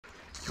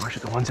You want to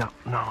shoot the ones out?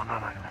 No.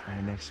 Alright,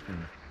 next spin.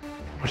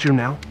 Want to shoot them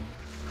now?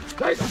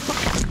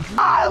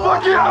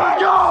 Fuck yeah,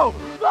 let's go!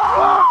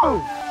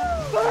 Whoa!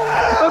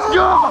 Let's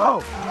go!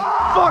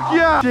 Fuck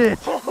yeah! Shit!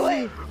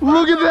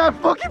 Look at that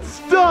fucking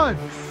stunt!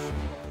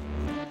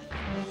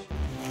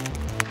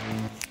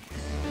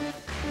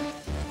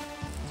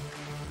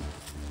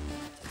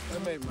 I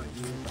made my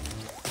deal.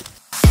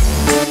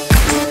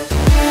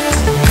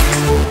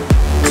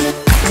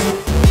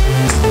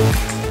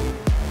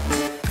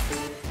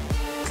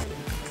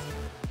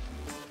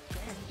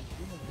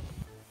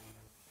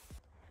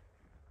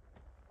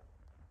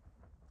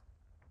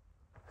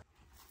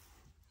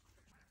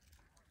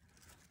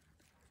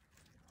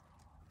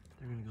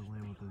 They're gonna go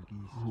land with those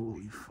geese.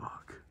 Holy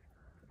fuck.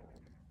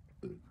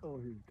 Oh,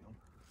 here you go.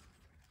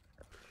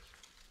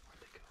 Where'd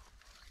they go?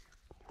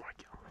 Where'd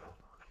they go?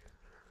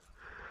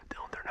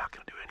 Dylan, they're not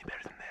gonna do any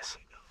better than this.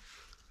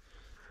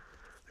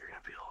 They're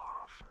gonna peel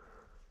off.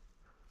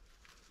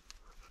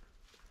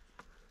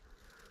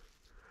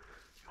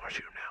 You wanna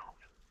shoot them now?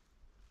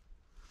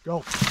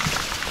 Go.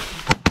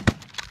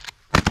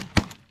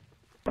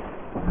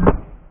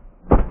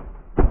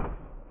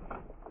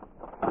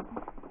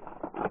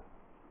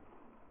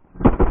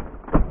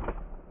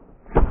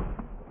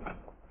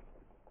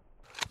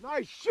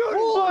 Nice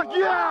shooting! Fuck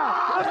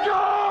yeah! Let's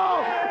go!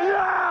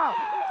 Yeah!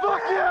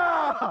 Fuck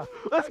yeah!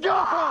 Let's go!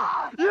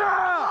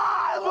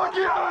 Yeah! Fuck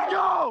yeah! Let's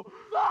go!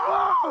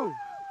 Whoa!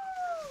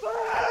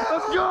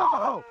 Let's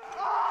go!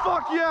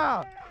 Fuck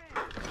yeah!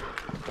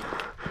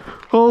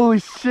 Holy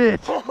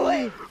shit!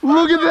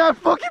 Look at that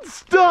fucking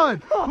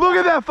stunt! Look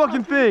at that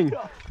fucking thing!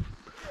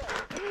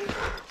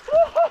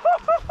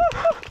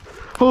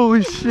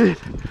 Holy shit!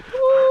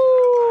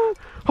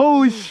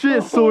 Holy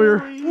shit, Sawyer!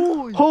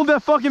 Hold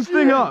that fucking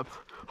thing up!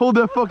 Hold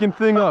that fucking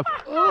thing up!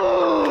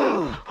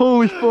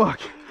 Holy fuck!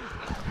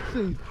 This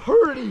thing's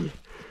pretty!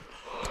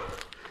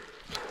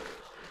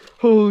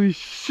 Holy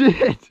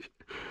shit!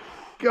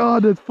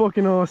 God, that's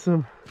fucking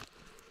awesome!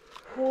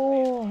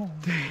 Oh,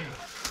 damn!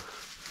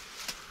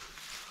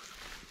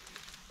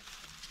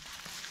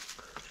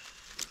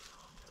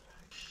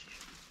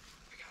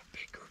 We got a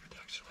big group of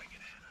ducks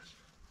swinging at us.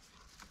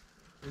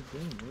 They're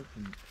doing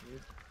working,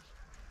 dude.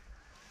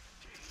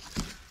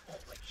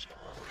 Holy shit!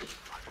 Holy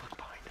fuck! Look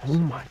behind us! Oh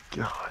my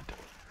god!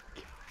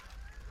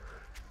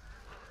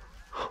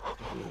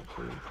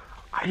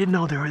 I didn't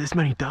know there were this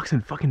many ducks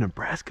in fucking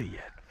Nebraska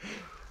yet.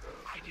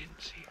 I didn't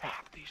see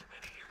half these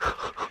many here.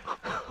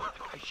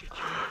 I shit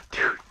you.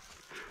 Dude,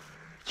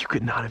 you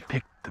could not have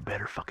picked the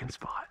better fucking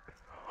spot.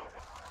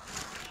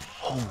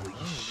 Holy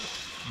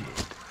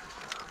shit.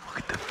 Look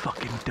at the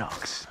fucking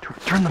ducks.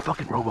 Turn the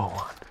fucking robo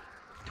on.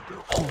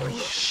 Holy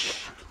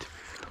shit.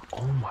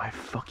 Oh my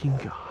fucking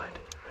god.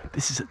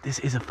 This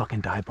is a fucking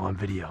dive bomb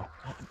video.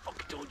 I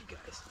fucking told you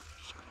guys.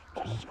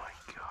 Oh my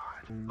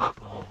god.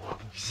 Holy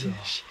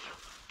shit.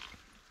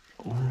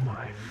 Oh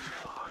my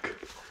fuck.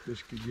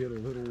 This could get a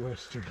little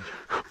western.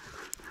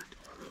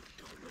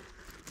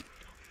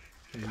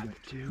 Hey, got the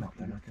two. No,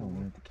 they're not gonna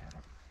win at the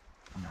cattle.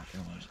 I'm not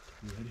gonna win.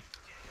 You ready?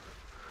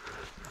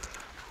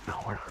 No,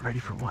 we're not ready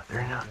for what?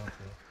 They're not.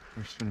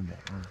 We're spinning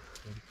back. Ready?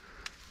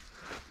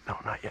 No,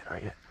 not yet,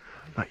 not yet.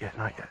 Not yet,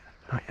 not yet,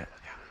 not yet.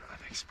 Yeah, I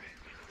think spin.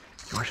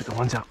 You want to shoot the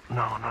ones out?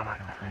 No. Alright,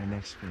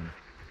 next spin.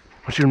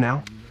 Want to shoot them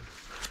now?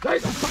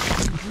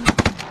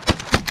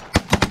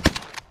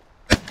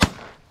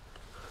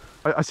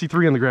 I see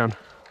three on the ground.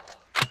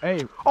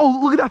 Hey. Oh,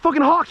 look at that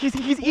fucking hawk. He's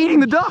eating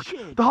the duck.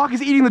 Shit. The hawk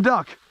is eating the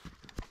duck.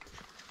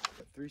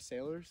 3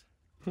 sailors?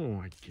 Oh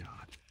my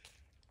god.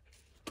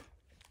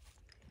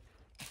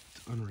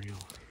 It's unreal.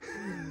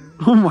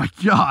 Oh my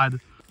god.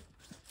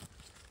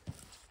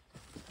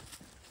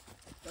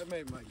 That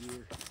made my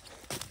year.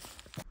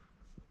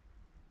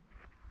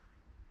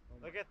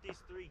 Look at these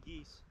 3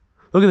 geese.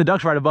 Look at the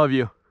ducks right above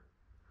you.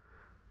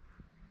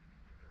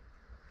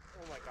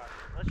 Oh my god.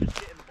 Let's just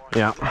get in the barn.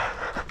 Yeah.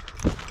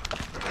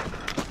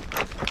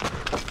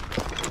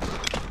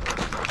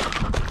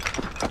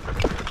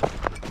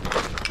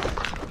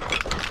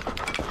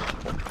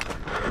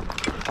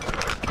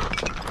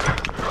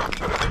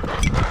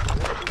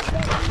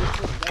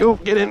 Go,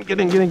 get in. Get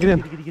in.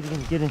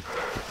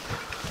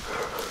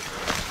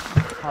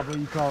 How about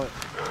you call it?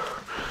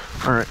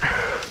 All right.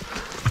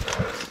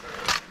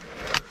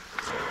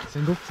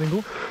 Single?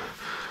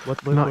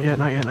 What? Not yet.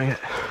 I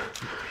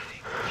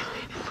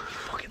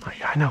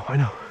know.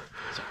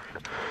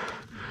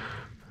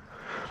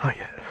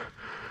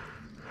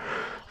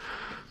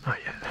 Not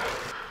yet.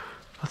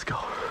 Let's go.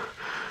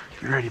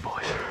 You ready,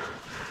 boys?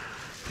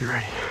 You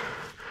ready?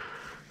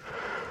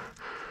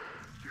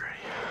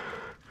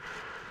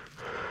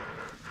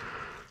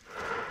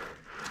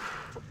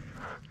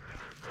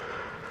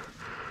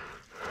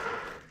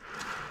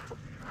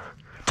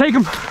 Take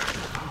him.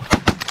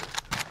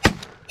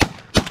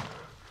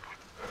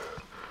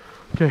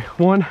 Okay,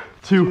 1,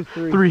 2,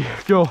 3,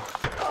 go.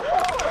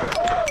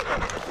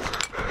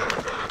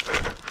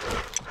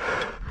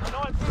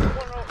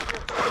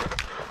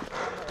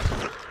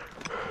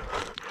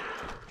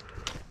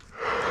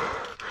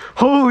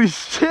 Holy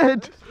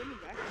shit!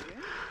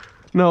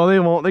 No, they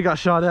won't. They got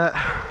shot at.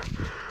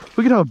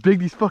 Look at how big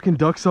these fucking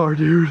ducks are,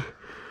 dude.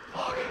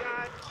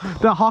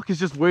 That hawk is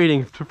just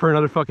waiting for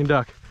another fucking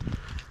duck.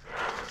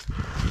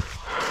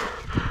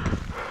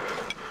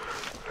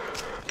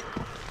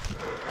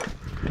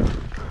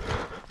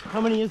 How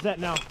many is that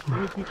now?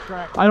 Let me keep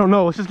track. I don't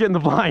know. Let's just get in the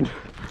blind.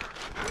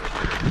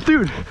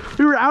 Dude,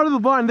 we were out of the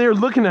blind. They were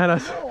looking at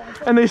us,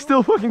 and they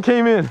still fucking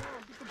came in.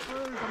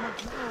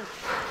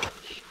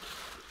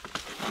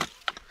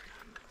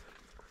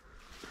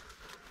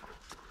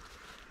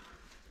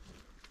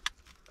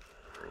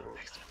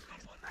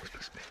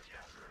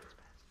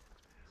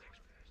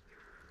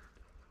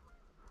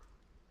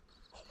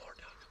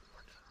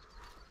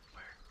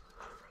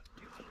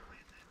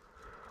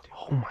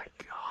 Oh my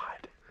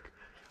god.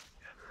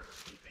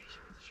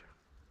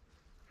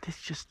 This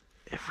is just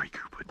every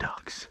group of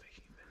ducks.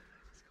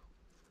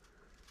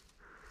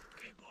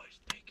 Okay, boys,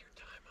 take your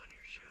time on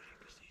your shooting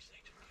because these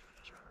things are giving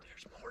us.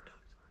 There's more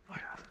ducks.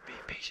 Yeah. Be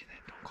patient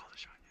and don't call the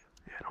shot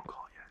yet. Yeah, don't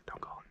call it yet.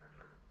 Don't call it.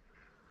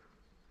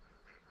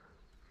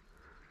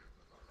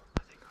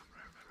 I think I'm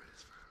gonna remember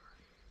this forever.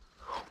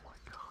 Oh my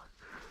god.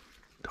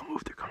 Don't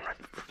move. They're coming right.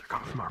 They're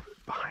coming from our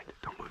behind.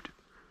 Don't move.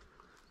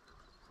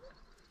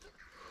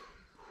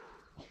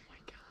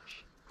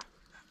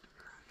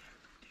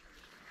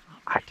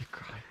 I had to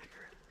cry.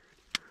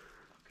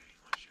 Okay, you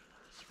want to shoot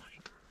another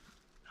swing?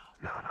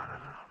 No.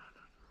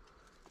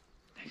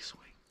 Next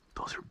swing.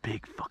 Those are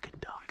big fucking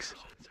ducks.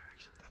 They're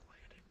actually that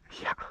landing.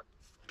 Yeah.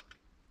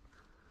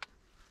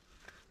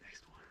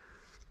 Next one.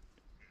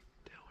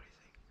 Dale, what do you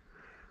think?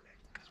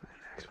 Next one.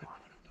 I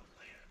want them to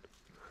land.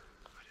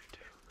 I do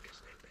too,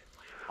 because they've been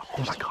landing.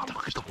 Oh my god,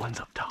 look at the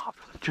ones up top.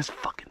 Just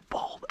fucking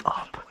balled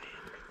up.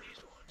 These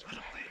ones. Let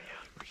them land,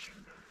 yeah.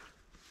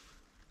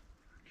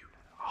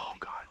 Oh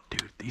god,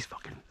 dude, these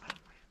fucking.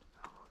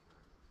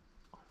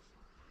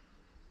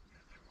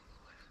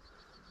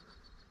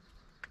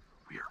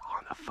 We are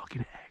on the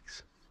fucking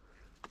eggs.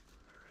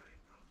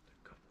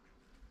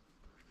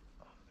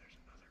 Oh, there's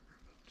another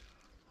group up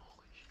top.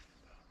 Holy shit.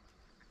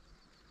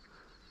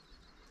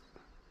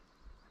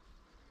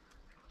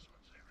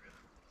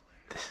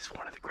 This is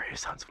one of the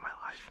greatest hunts of my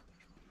life.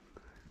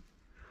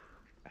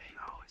 Hey,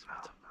 no, it's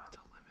not. It's a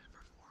limit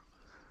for 4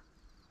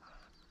 of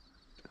us.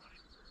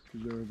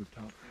 Because they're over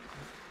top.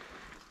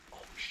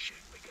 Oh shit,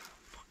 we got a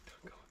fuck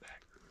ton going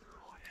back.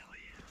 Oh hell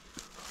yeah.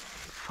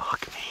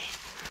 Fuck me.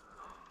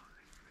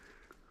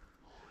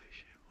 Holy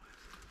shit, what?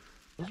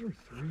 Those are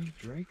 3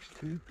 drakes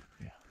too.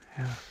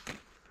 Yeah.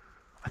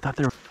 I thought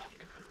they were.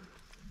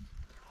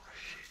 Oh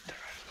shit, they're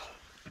right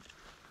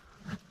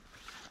above.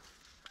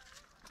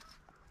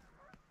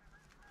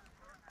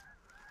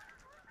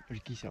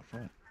 There's geese out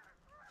front.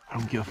 I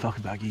don't give a fuck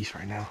about geese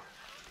right now.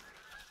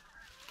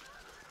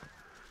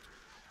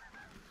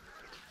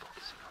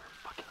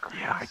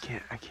 Yeah, I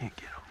can't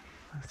get them.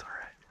 That's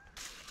alright.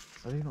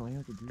 Are they gonna land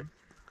at the deer?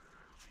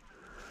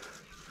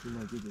 You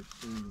might do this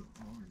thing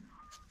on.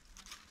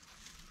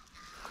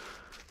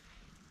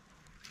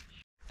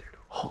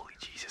 Holy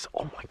Jesus,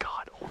 oh my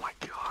god, oh my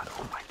god,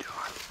 oh my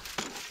god.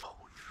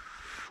 Holy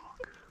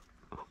fuck.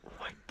 Oh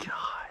my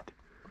god.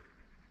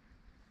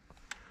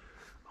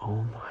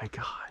 Oh my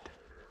god.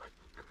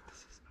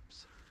 This is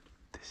absurd.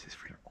 This is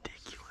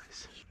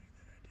ridiculous.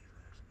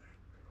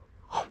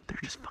 Oh, they're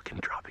just fucking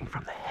dropping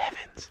from the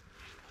heavens.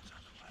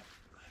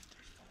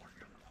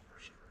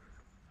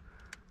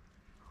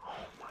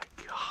 Oh my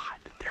god.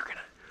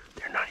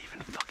 They're not even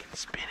fucking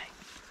spinning.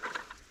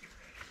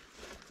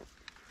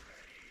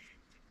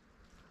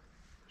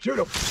 Shoot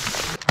him!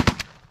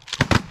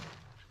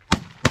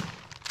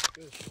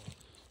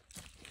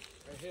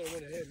 I hit him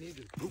in the head and he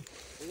just boop.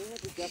 We're gonna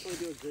have to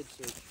definitely do a grid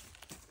search.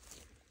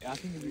 Yeah, I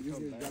think if you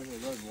come back, down the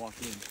road and walk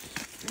in.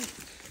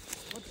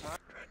 What time?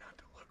 Try not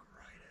to look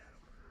right at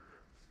him.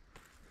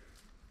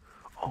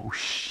 Oh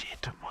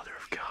shit, mother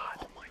of God.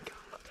 Oh my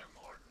god, are there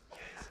more?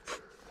 Yes.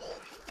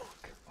 Holy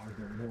fuck. Are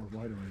there more?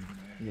 Why do I even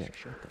ask? Yeah,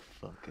 shut the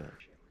fuck up.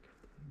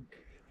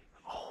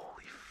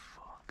 Holy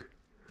fuck.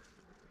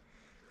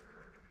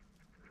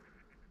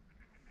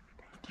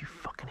 Do you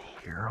fucking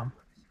hear them?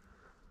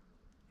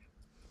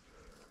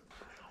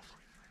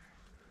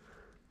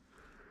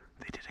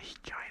 They did a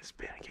giant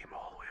spin and came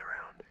all the way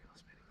around.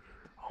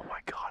 Oh my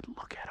god,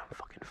 look at them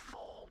fucking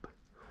fold.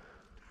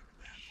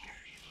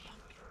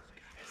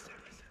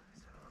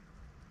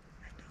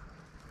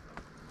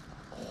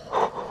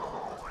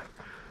 Oh,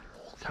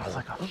 sounds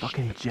like a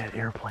fucking jet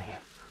airplane.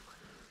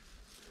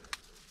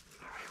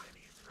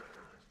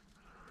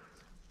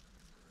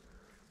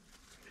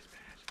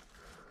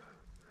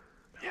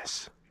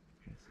 Yes.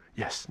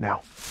 Yes,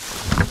 now.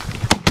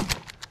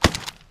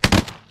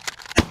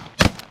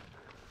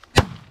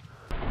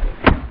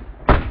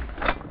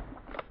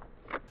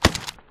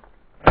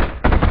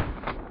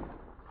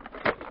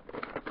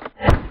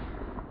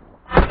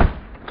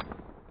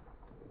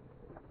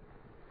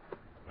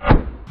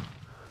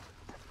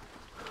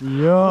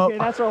 Yup. Okay,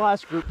 that's our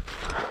last group.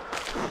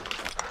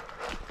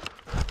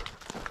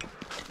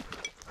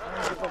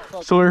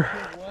 Sawyer.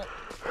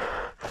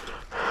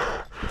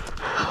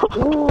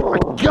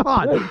 Oh.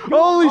 god!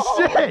 Holy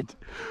shit!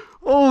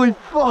 Holy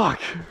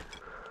fuck!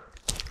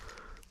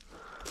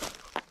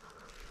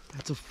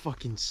 That's a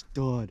fucking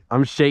stud.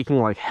 I'm shaking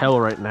like hell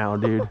right now,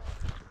 dude.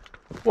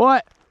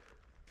 What?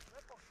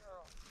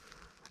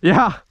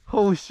 Yeah.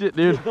 Holy shit,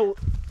 dude.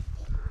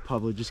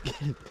 Pablo, just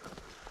get it.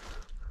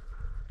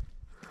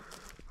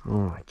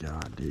 Oh my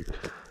god, dude.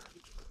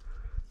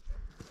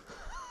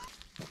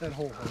 That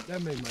whole hunt,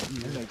 that made my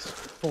ear. That makes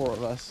 4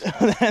 of us.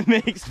 That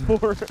makes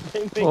 4.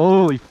 They make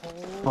Holy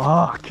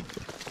fuck.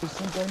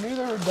 Since I knew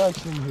there were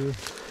ducks in here,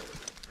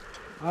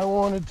 I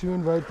wanted to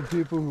invite the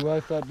people who I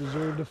thought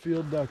deserved a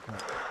field duck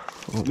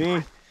hunt.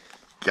 me.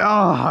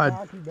 God.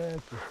 Cocky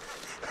bastard.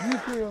 You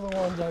 3 are the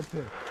ones I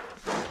picked.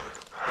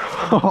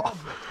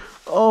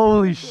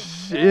 Holy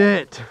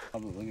shit.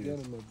 Get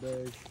in my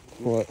bag.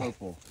 What?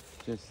 Purple.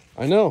 Just,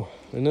 I know.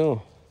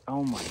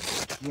 oh my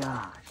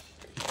gosh.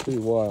 It's pretty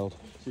wild.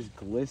 Just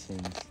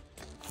glistens.